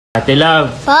Ate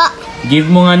Love, Po,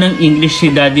 give mo nga ng English si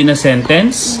Daddy na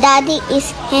sentence. Daddy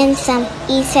is handsome,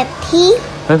 isn't he?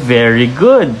 Very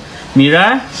good.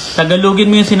 Mira,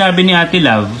 Tagalogin mo yung sinabi ni Ate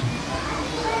Love.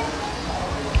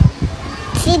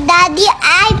 Si Daddy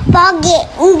ay pogi.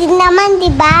 Hindi naman, di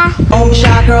ba? Home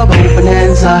shot girl, go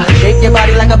bonanza. Shake your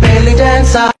body like a belly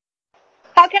dancer.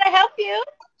 How can I help you?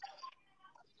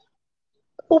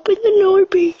 Open the door,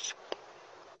 please.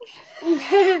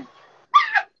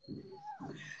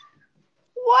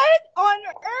 What on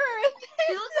earth?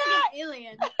 He looks like an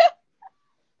alien.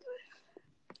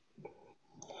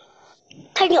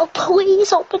 Can you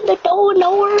please open the door?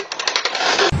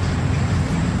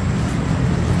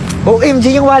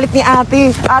 OMG yung wallet ni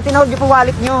ate. Ate, nahod niyo po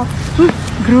wallet niyo.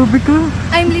 Grabe ka.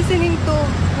 I'm listening to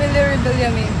Willer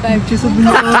Villamin. Sabi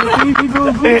niya ate,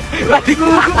 gogo. Ate,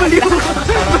 gogo, baliw.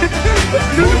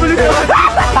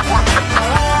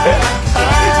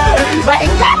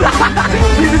 Baing ka!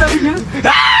 Dito sabi niya.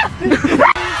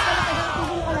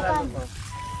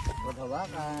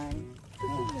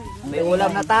 May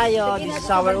ulam na tayo. This is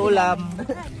our ulam.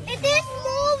 It is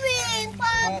moving,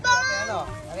 Papa.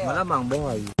 Malamang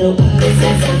buhay.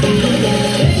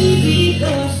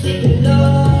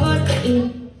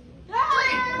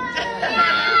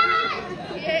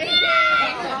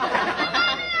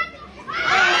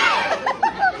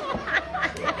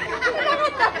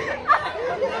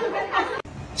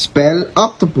 Spell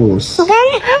octopus.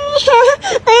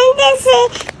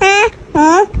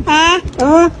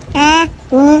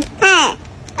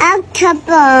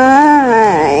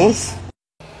 Octopus.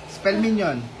 Spell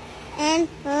minion.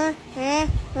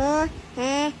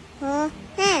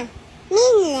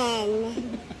 Minion.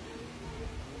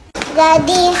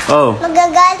 Daddy, Oh,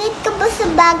 magagalit ka ba sa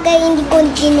bagay hindi ko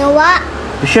ginawa?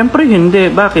 siyempre hindi.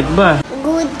 Bakit ba?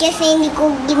 Good kasi hindi ko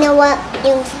ginawa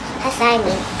yung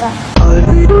assignment ko.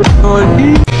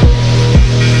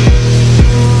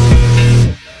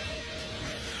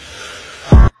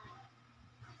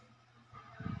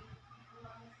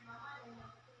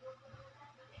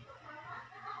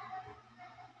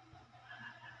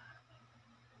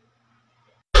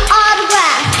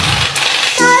 Autograph.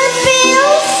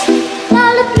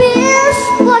 Dollar bills,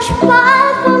 wash your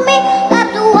body for me, got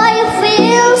the way it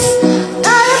feels.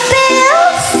 Dollar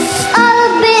bills,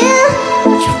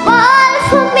 wash your body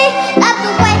for me, got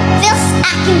the way it feels.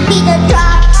 I can be the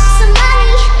drop.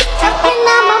 Somebody taking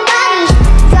out my body,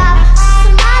 drop.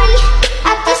 Somebody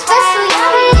at this special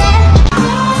yummy, yeah.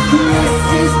 This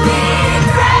is being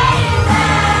crazy.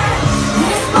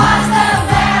 This was the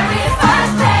very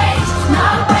first page,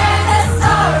 not where the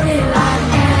storyline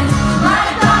ends. My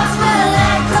thoughts will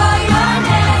echo your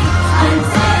name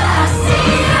until I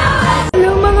see you again.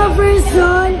 Hello mga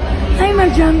person, I'm a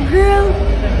junk girl.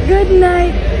 Good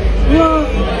night. Whoa,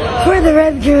 for the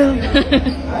red girl.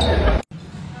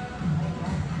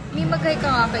 May mag-hi ka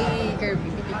nga kay Kirby.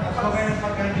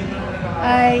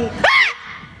 Ay.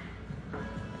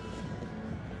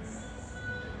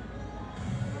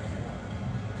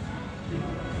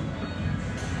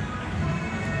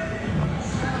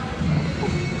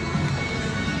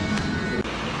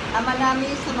 Ama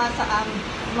namin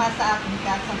sumasaakin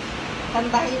ka sa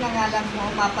tandahin ang alam mo,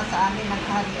 mapa sa amin ang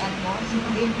kaharian mo.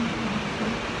 Sundin.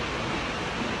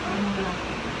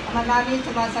 Ama namin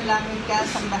sumasalamin ka,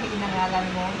 sambahin ang alam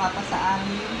mo, mapa sa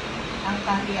amin ang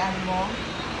kaharian mo.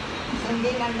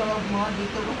 Sundin ang loob mo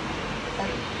dito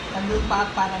sa lupa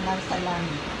para lang sa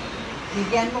langit.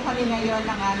 Bigyan mo kami ngayon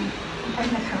ng aming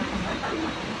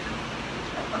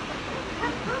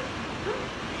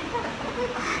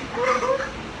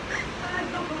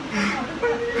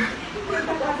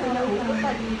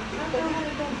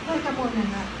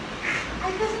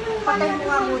Patay mo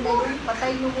nga muna yun.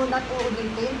 Patay mo muna at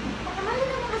uulitin.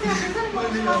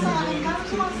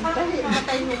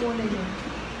 Patay mo muna yun.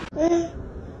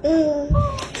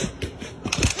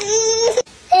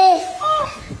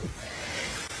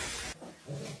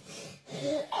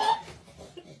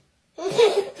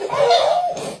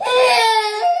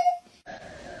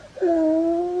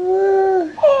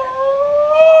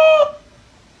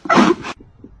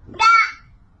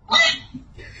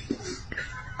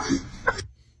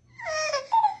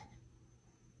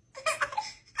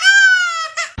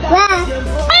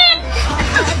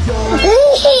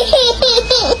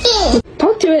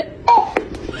 Talk to it.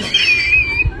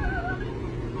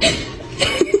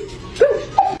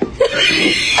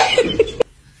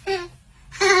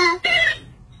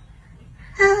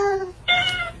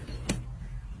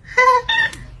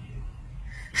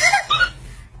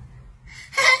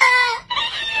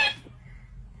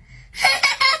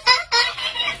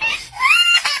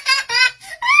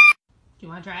 You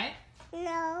want to try it?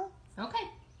 No. Okay.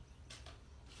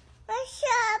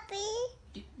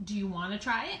 Do you want to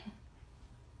try it?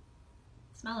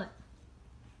 Smell it.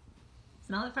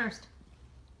 Smell it first.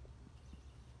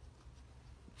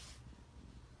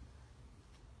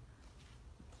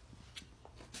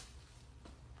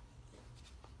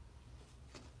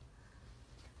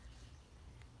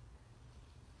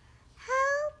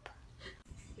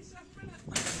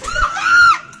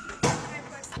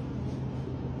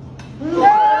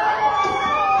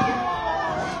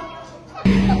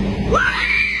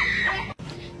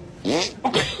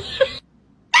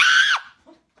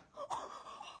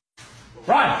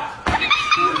 Run!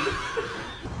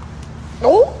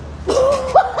 Oh!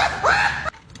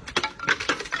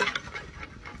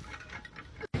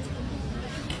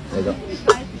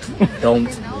 Don't.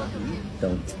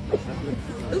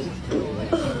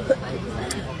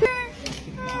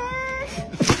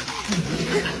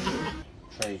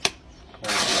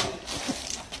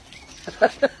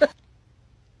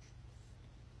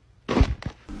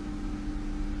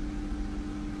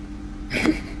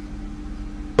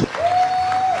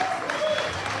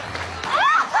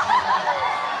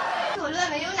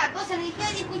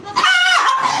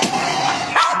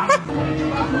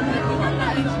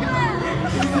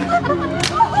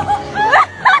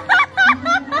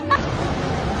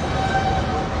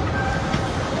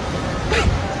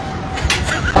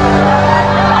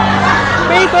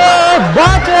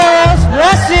 Bottles!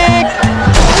 Plastic!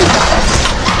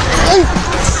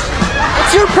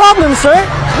 What's your problem, sir?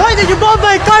 Why did you bomb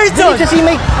my car? Did you see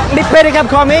my pedicab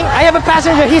coming? I have a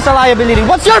passenger, he's a liability.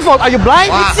 What's your fault? Are you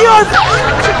blind? It's your fault!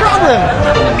 What's your problem?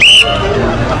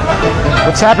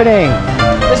 What's happening?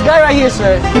 This guy right here,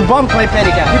 sir, he bumped my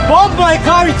pedicab. He bumped my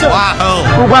car, Wow!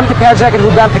 Who bumped the carjack and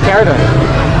who bumped the carrier?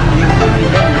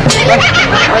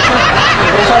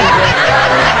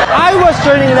 I was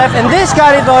turning left and this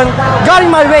cariton got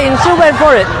in my way and still went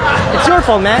for it. It's your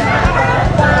fault, man.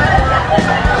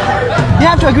 You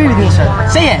have to agree with me, sir.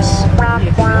 Say yes.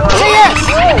 Say yes!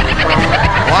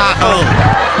 Wow!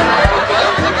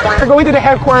 We're going to the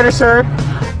headquarters, sir.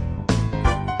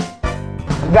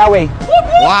 That way.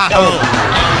 Wow!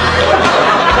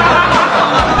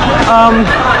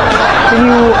 Can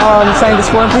you sign this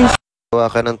form, please? Gawa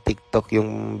ka ng TikTok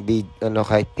yung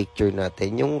kahit picture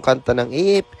natin. Yung kanta ng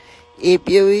if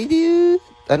you will you.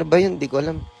 Ano ba yun? Di ko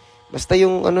alam. Basta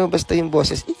yung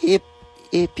boses. If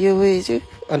you will you.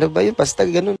 Ano ba yun? Basta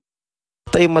ganun.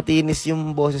 Basta yung matinis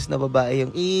yung boses na babae.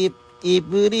 Yung if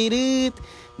diririt.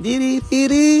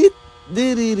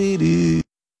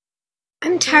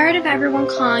 I'm tired of everyone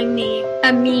calling me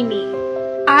a Mimi.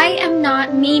 I am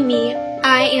not Mimi.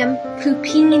 I am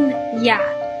Pupinya.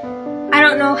 I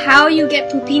don't know how you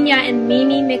get Pupinya and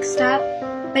Mimi mixed up,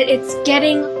 but it's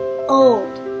getting old.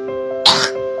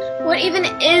 What even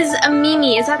is a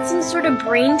Mimi? Is that some sort of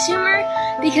brain tumor?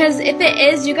 Because if it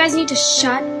is, you guys need to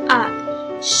shut up.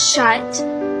 Shut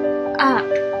up.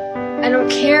 I don't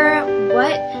care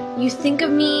what you think of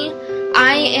me.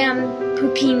 I am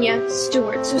Pupinya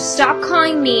Stewart, so stop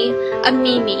calling me a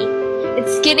Mimi.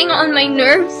 It's getting on my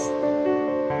nerves.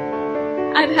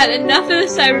 I've had enough of the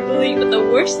cyberbullying, but the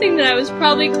worst thing that I was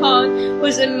probably called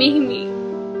was a Mimi.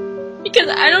 Because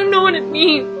I don't know what it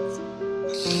means.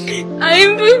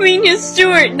 I'm Pupinya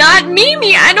Stewart, not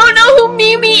Mimi. I don't know who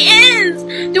Mimi is.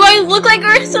 Do I look like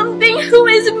her or something? Who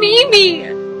is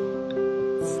Mimi?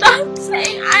 Stop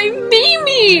saying I'm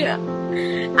Mimi.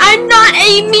 I'm not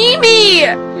a Mimi.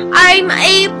 I'm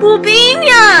a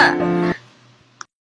Pupinya.